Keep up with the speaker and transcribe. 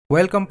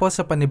Welcome po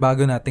sa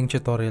panibago nating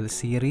tutorial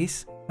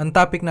series. Ang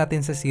topic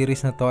natin sa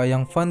series na to ay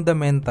ang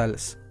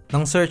fundamentals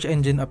ng search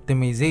engine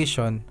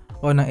optimization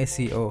o ng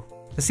SEO.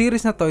 Sa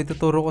series na to,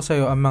 ituturo ko sa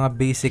iyo ang mga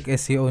basic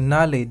SEO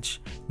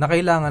knowledge na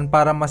kailangan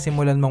para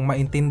masimulan mong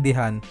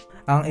maintindihan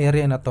ang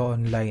area na to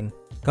online.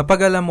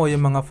 Kapag alam mo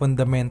yung mga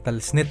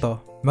fundamentals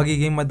nito,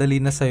 magiging madali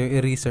na sa iyo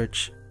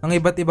i-research ang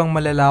iba't ibang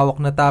malalawak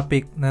na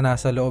topic na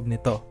nasa loob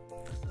nito.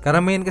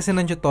 Karamihan kasi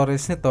ng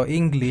tutorials nito,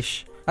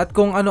 English, at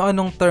kung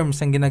ano-anong terms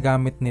ang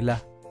ginagamit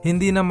nila.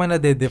 Hindi naman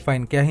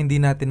na-define kaya hindi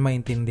natin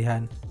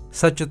maintindihan.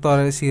 Sa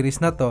tutorial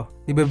series na to,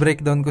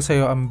 ibe-breakdown ko sa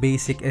iyo ang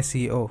basic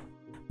SEO.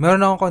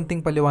 Meron akong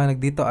konting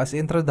paliwanag dito as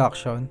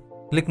introduction.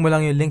 Click mo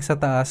lang yung link sa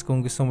taas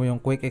kung gusto mo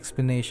yung quick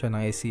explanation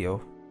ng SEO.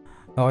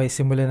 Okay,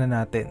 simulan na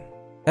natin.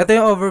 Ito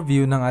yung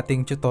overview ng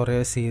ating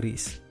tutorial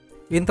series.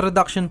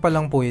 Introduction pa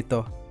lang po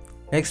ito.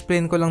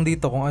 I-explain ko lang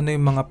dito kung ano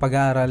yung mga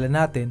pag-aaralan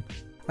natin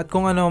at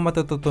kung ano ang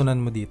matututunan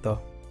mo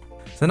dito.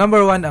 So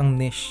number 1 ang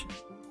niche.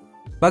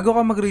 Bago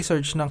ka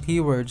mag-research ng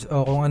keywords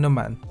o kung ano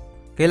man,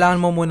 kailangan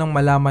mo munang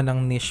malaman ang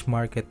niche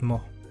market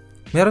mo.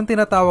 Meron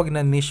tinatawag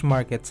na niche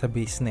market sa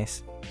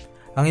business.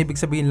 Ang ibig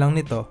sabihin lang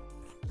nito,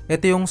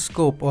 ito yung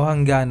scope o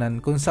hangganan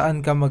kung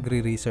saan ka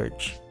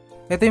magre-research.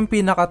 Ito yung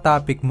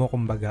pinaka-topic mo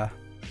kumbaga.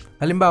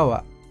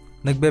 Halimbawa,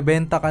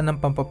 nagbebenta ka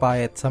ng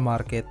pampapayat sa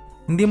market.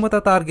 Hindi mo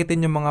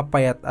tatargetin yung mga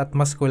payat at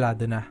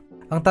maskulado na.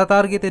 Ang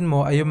tatargetin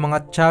mo ay yung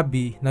mga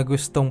chubby na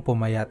gustong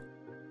pumayat.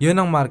 Yun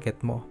ang market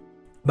mo.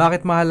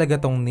 Bakit mahalaga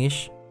tong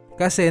niche?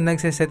 Kasi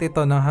nagsiset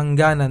ito ng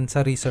hangganan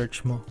sa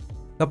research mo.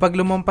 Kapag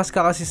lumampas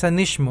ka kasi sa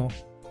niche mo,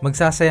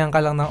 magsasayang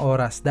ka lang ng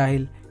oras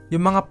dahil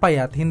yung mga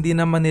payat hindi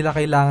naman nila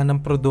kailangan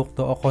ng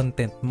produkto o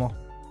content mo.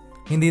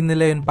 Hindi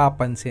nila yun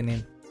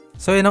papansinin.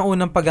 So yun ang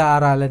unang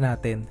pag-aaralan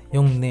natin,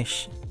 yung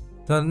niche.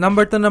 So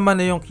number 2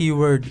 naman ay yung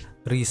keyword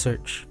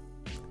research.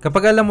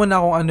 Kapag alam mo na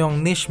kung ano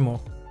yung niche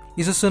mo,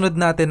 isusunod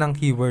natin ang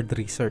keyword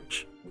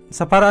research.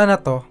 Sa paraan na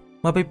to,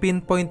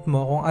 mapipinpoint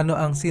mo kung ano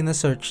ang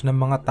sinesearch ng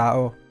mga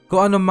tao.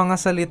 Kung anong mga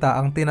salita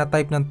ang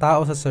tinatype ng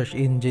tao sa search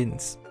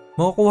engines.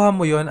 Makukuha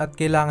mo yon at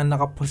kailangan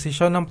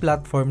nakaposisyon ng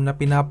platform na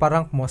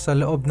pinaparank mo sa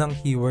loob ng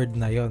keyword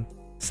na yon.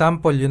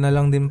 Sample, yun na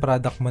lang din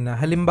product mo na.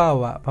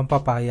 Halimbawa,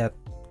 pampapayat.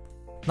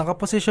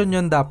 Nakaposisyon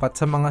yon dapat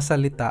sa mga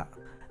salita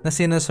na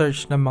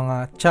sinesearch ng mga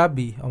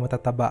chubby o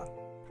matataba.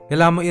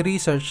 Kailangan mo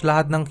i-research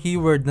lahat ng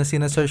keyword na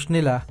sinesearch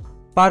nila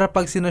para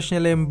pag sinearch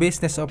nila yung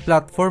business o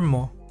platform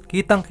mo,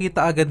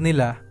 kitang-kita agad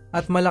nila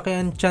at malaki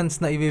ang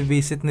chance na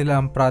i-visit nila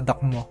ang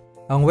product mo,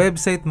 ang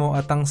website mo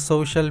at ang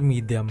social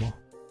media mo.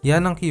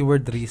 Yan ang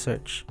keyword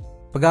research.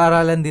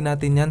 Pag-aaralan din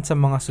natin yan sa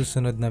mga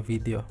susunod na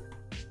video.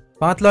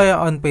 Pangatlo ay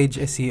on-page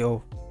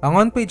SEO. Ang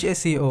on-page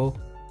SEO,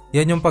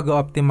 yan yung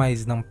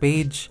pag-optimize ng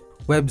page,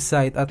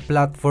 website at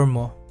platform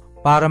mo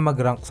para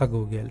mag-rank sa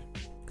Google.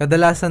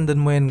 Kadalasan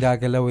doon mo yan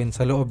gagalawin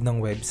sa loob ng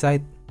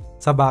website,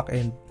 sa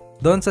backend.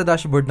 Doon sa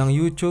dashboard ng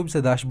YouTube, sa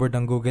dashboard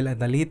ng Google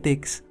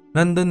Analytics,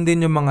 nandun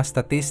din yung mga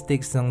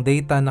statistics ng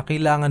data na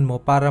kailangan mo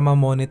para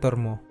ma-monitor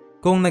mo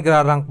kung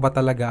nagra-rank ba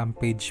talaga ang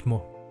page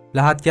mo.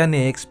 Lahat yan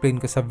i-explain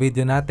ko sa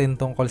video natin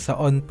tungkol sa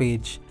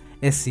on-page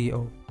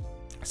SEO.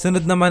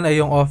 Sunod naman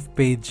ay yung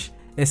off-page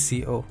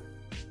SEO.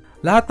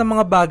 Lahat ng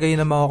mga bagay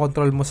na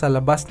makakontrol mo sa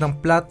labas ng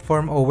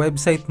platform o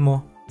website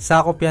mo,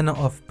 sakop yan ng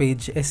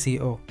off-page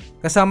SEO.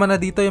 Kasama na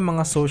dito yung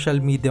mga social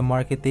media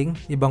marketing,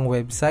 ibang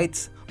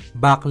websites,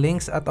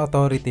 backlinks at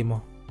authority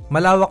mo.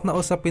 Malawak na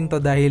usapin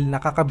to dahil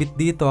nakakabit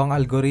dito ang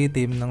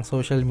algorithm ng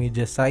social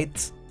media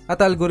sites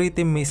at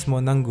algorithm mismo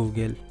ng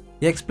Google.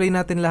 I-explain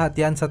natin lahat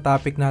yan sa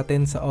topic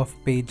natin sa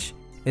off-page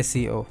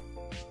SEO.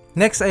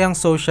 Next ay ang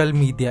social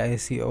media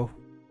SEO.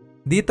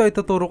 Dito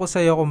ituturo ko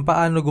sa iyo kung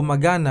paano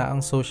gumagana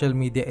ang social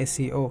media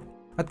SEO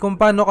at kung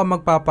paano ka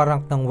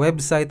magpaparank ng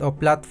website o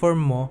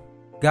platform mo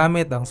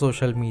gamit ang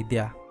social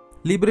media.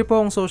 Libre po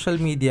ang social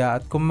media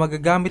at kung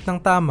magagamit ng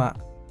tama,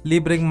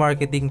 libreng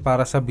marketing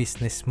para sa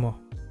business mo.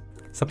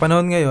 Sa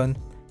panahon ngayon,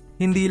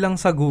 hindi lang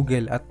sa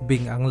Google at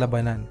Bing ang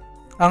labanan.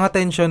 Ang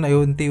atensyon ay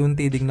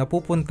unti-unti ding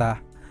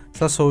napupunta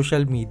sa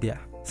social media,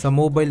 sa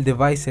mobile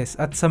devices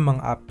at sa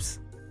mga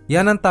apps.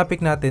 Yan ang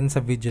topic natin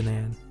sa video na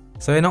yan.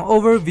 So yan ang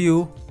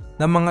overview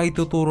ng mga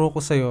ituturo ko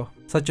sa iyo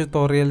sa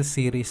tutorial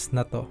series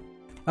na to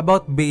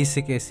about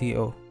basic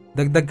SEO.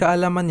 Dagdag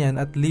kaalaman yan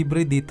at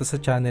libre dito sa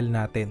channel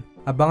natin.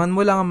 Abangan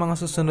mo lang ang mga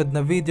susunod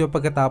na video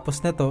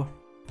pagkatapos nito,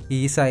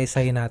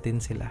 iisa-isahin natin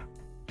sila.